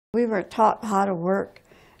We were taught how to work,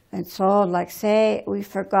 and so like say we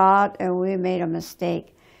forgot and we made a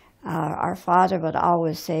mistake, our father would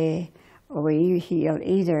always say, or he'll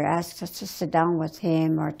either ask us to sit down with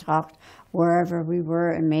him or talk wherever we were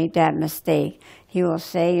and made that mistake. He will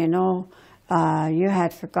say, you know, you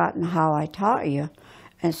had forgotten how I taught you,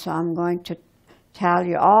 and so I'm going to tell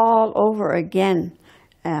you all over again,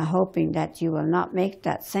 hoping that you will not make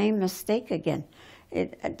that same mistake again. They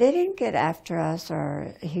didn't get after us,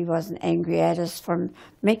 or he wasn't angry at us for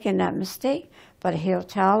making that mistake, but he'll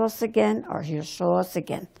tell us again or he'll show us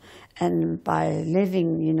again. And by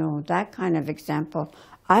living, you know, that kind of example,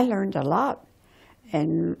 I learned a lot.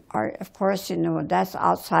 And of course, you know, that's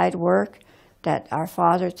outside work, that our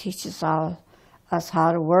father teaches us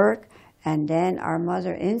how to work. And then our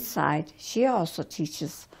mother inside, she also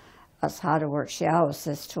teaches us how to work. She always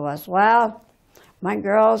says to us, well, my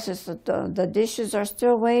girls, the dishes are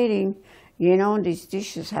still waiting. You know, these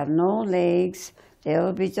dishes have no legs.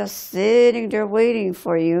 They'll be just sitting there waiting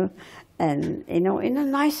for you. And, you know, in a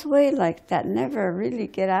nice way like that, never really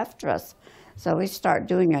get after us. So we start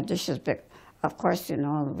doing our dishes. But of course, you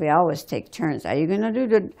know, we always take turns. Are you going to do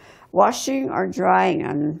the washing or drying?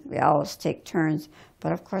 And we always take turns.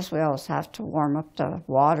 But of course, we always have to warm up the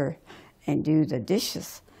water and do the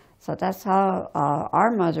dishes. So that's how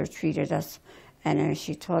our mother treated us. And then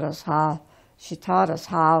she taught us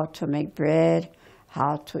how to make bread,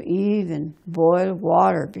 how to even boil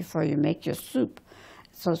water before you make your soup.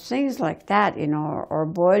 So things like that, you know, or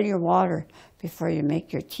boil your water before you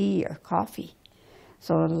make your tea or coffee.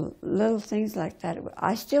 So little things like that.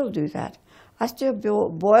 I still do that. I still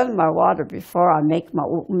boil my water before I make my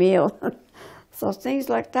oatmeal. So things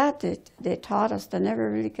like that, they taught us. They never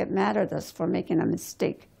really get mad at us for making a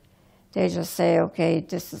mistake. They just say, okay,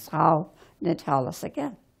 this is how, they tell us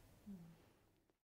again.